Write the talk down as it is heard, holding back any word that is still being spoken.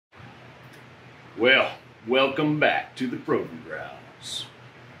Well, welcome back to the Provins Garage.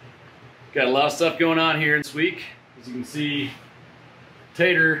 Got a lot of stuff going on here this week. As you can see,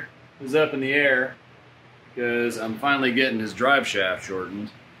 Tater is up in the air because I'm finally getting his drive shaft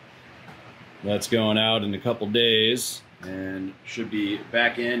shortened. That's going out in a couple days and should be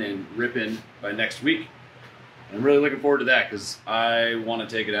back in and ripping by next week. I'm really looking forward to that because I want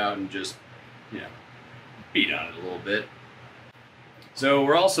to take it out and just, beat on it a little bit. So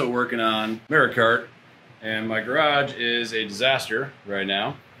we're also working on Merikart, and my garage is a disaster right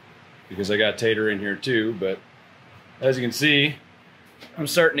now because I got Tater in here too, but as you can see, I'm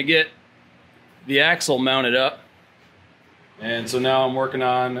starting to get the axle mounted up, and so now I'm working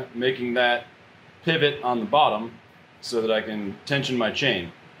on making that pivot on the bottom so that I can tension my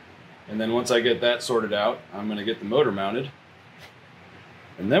chain. And then once I get that sorted out, I'm going to get the motor mounted,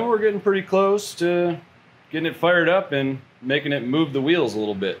 and then we're getting pretty close to getting it fired up and making it move the wheels a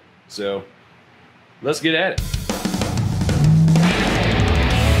little bit. So let's get at it.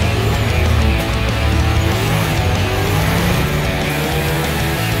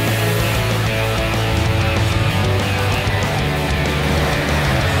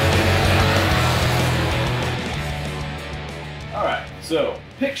 All right, so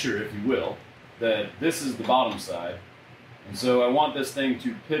picture, if you will, that this is the bottom side. And so I want this thing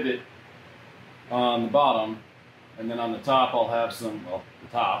to pivot on the bottom, and then on the top I'll have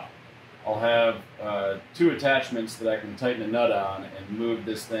I'll have two attachments that I can tighten a nut on and move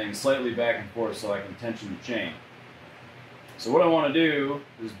this thing slightly back and forth so I can tension the chain. So what I want to do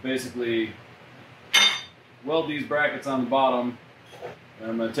is basically weld these brackets on the bottom,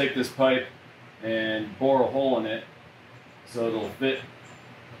 and I'm going to take this pipe and bore a hole in it so it'll fit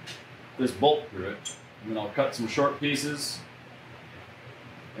this bolt through it, and then I'll cut some short pieces.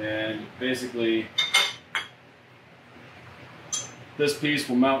 And basically, this piece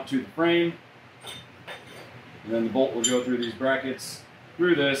will mount to the frame, and then the bolt will go through these brackets,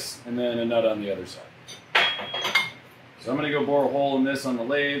 through this, and then a nut on the other side. So I'm going to go bore a hole in this on the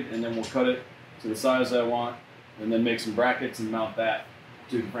lathe, and then we'll cut it to the size I want, and then make some brackets and mount that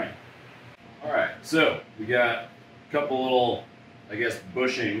to the frame. Alright, so we got a couple little,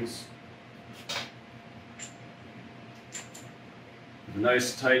 bushings. A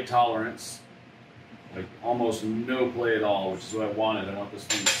nice tight tolerance, like almost no play at all, which is what I wanted. I want this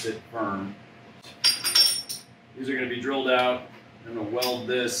thing to sit firm. These are going to be drilled out. I'm going to weld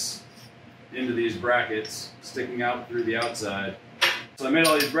this into these brackets, sticking out through the outside. So I made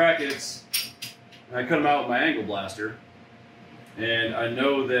all these brackets, and I cut them out with my angle blaster. And I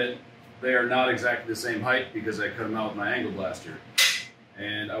know that they are not exactly the same height because I cut them out with my angle blaster.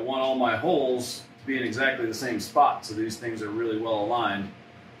 And I want all my holes to be in exactly the same spot, so these things are really well aligned.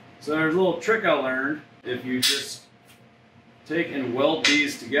 So there's a little trick I learned. If you just take and weld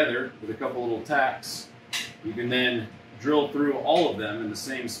these together with a couple little tacks, you can then drill through all of them in the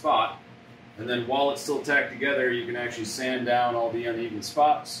same spot, and then while it's still tacked together, you can actually sand down all the uneven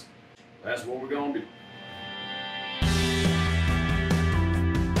spots. That's what we're going to do.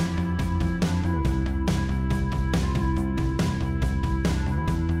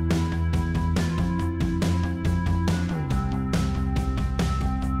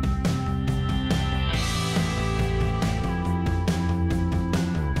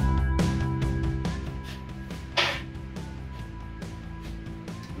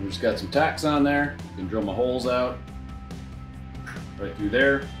 Just got some tacks on there. You can drill my holes out right through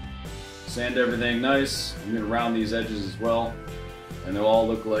there. Sand everything nice. I'm going to round these edges as well, and they'll all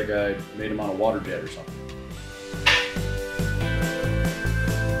look like I made them on a water jet or something.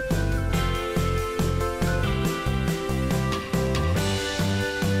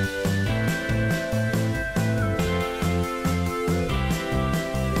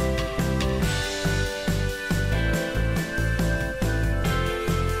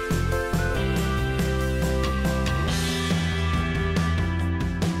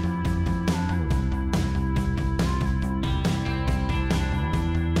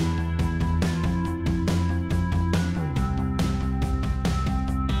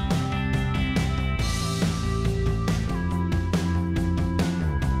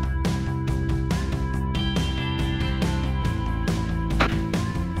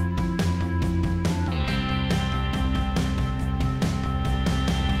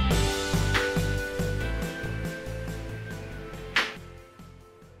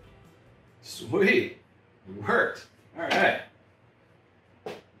 Sweet, it worked. All right.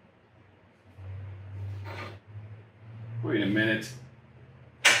 Wait a minute.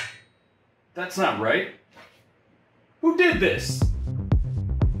 That's not right. Who did this?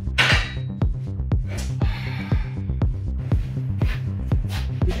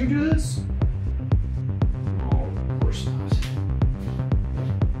 Did you do this?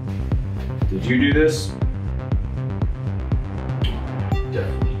 Did you do this?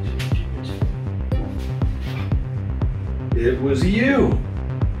 Definitely didn't do it. It was you.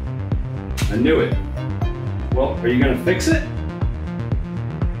 I knew it. Well, are you gonna fix it?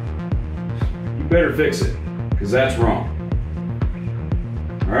 You better fix it, because that's wrong.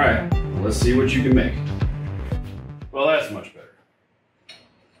 All right, well, let's see what you can make. Well, that's much better.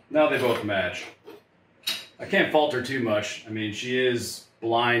 Now they both match. I can't fault her too much. I mean, she is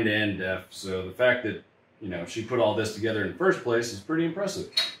blind and deaf, so the fact that, you know, she put all this together in the first place is pretty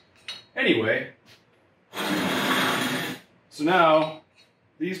impressive. Anyway, so now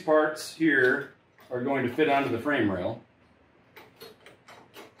these parts here are going to fit onto the frame rail.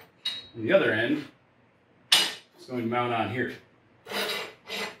 And the other end is going to mount on here.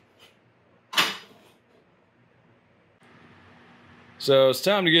 So it's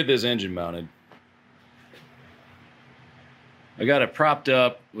time to get this engine mounted. I got it propped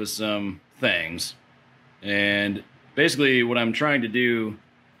up with some things, and basically what I'm trying to do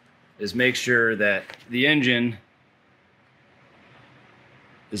is make sure that the engine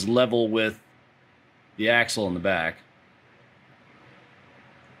is level with the axle in the back.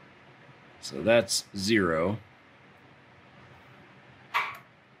 So that's 0.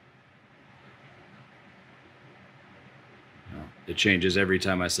 It changes every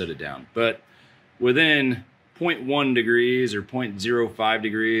time I set it down, but within 0.1 degrees or 0.05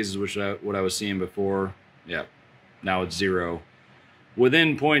 degrees is what I was seeing before. Yeah, now it's 0.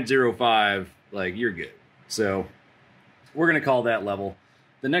 Within 0.05, like, you're good. So we're gonna call that level.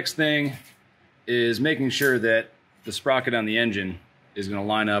 The next thing is making sure that the sprocket on the engine is gonna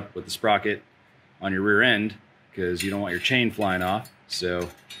line up with the sprocket on your rear end, because you don't want your chain flying off. So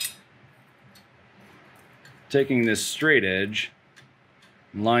taking this straight edge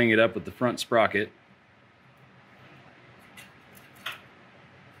and lining it up with the front sprocket,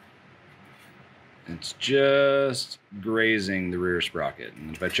 it's just grazing the rear sprocket.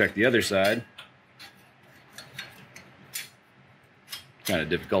 And if I check the other side, kind of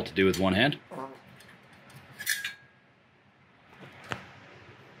difficult to do with one hand.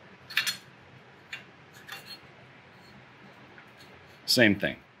 Same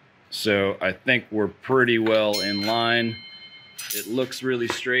thing. So I think we're pretty well in line. It looks really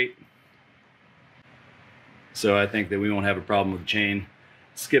straight. So I think that we won't have a problem with the chain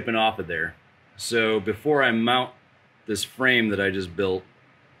skipping off of there. So before I mount this frame that I just built,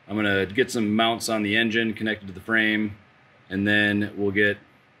 I'm gonna get some mounts on the engine connected to the frame, and then we'll get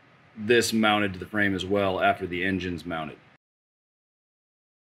this mounted to the frame as well after the engine's mounted.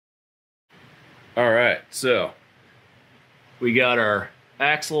 All right, so we got our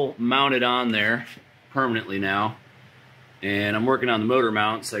axle mounted on there permanently now, and I'm working on the motor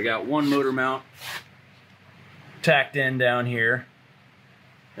mounts. I got one motor mount tacked in down here,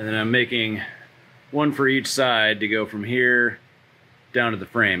 and then I'm making one for each side to go from here down to the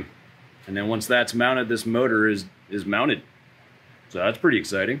frame. And then once that's mounted, this motor is mounted. So that's pretty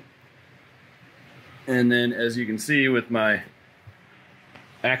exciting. And then, as you can see with my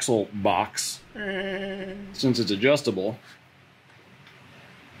axle box, since it's adjustable,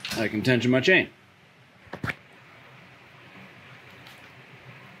 I can tension my chain.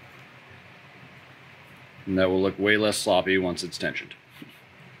 And that will look way less sloppy once it's tensioned.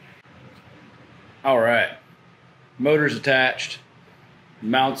 All right, motor's attached.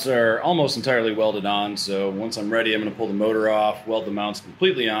 Mounts are almost entirely welded on, so once I'm ready, I'm gonna pull the motor off, weld the mounts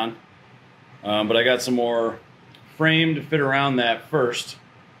completely on. But I got some more frame to fit around that first.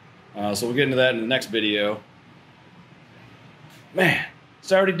 So we'll get into that in the next video. Man,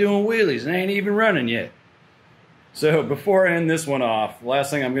 it's already doing wheelies and ain't even running yet. So before I end this one off, the last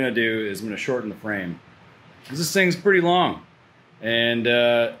thing I'm gonna do is I'm gonna shorten the frame. This thing's pretty long, and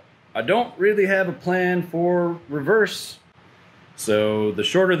I don't really have a plan for reverse. So the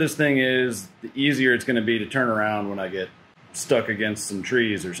shorter this thing is, the easier it's gonna be to turn around when I get stuck against some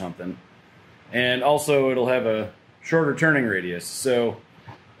trees or something. And also it'll have a shorter turning radius. So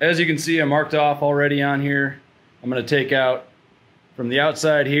as you can see, I marked off already on here. I'm gonna take out from the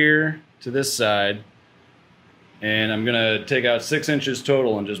outside here to this side, and I'm gonna take out 6 inches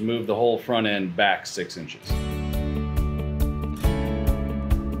total and just move the whole front end back 6 inches.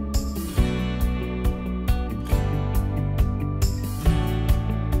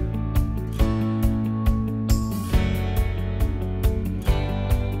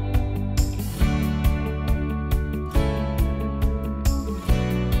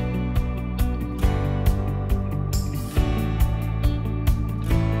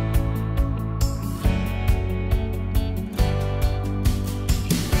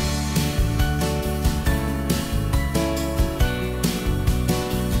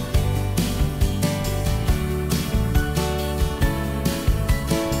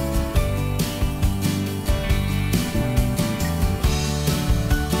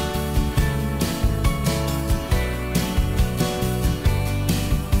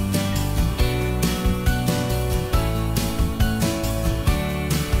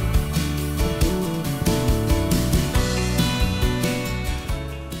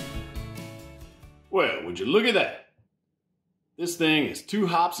 Well, would you look at that? This thing is 2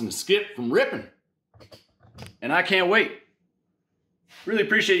 hops and a skip from ripping. And I can't wait. Really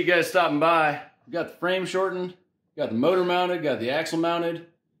appreciate you guys stopping by. We got the frame shortened, got the motor mounted, got the axle mounted.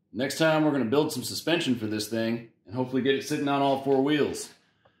 Next time we're gonna build some suspension for this thing and hopefully get it sitting on all 4 wheels.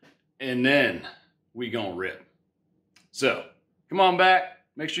 And then we gonna rip. So, come on back.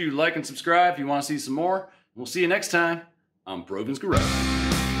 Make sure you like and subscribe if you wanna see some more. We'll see you next time on Provins Garage.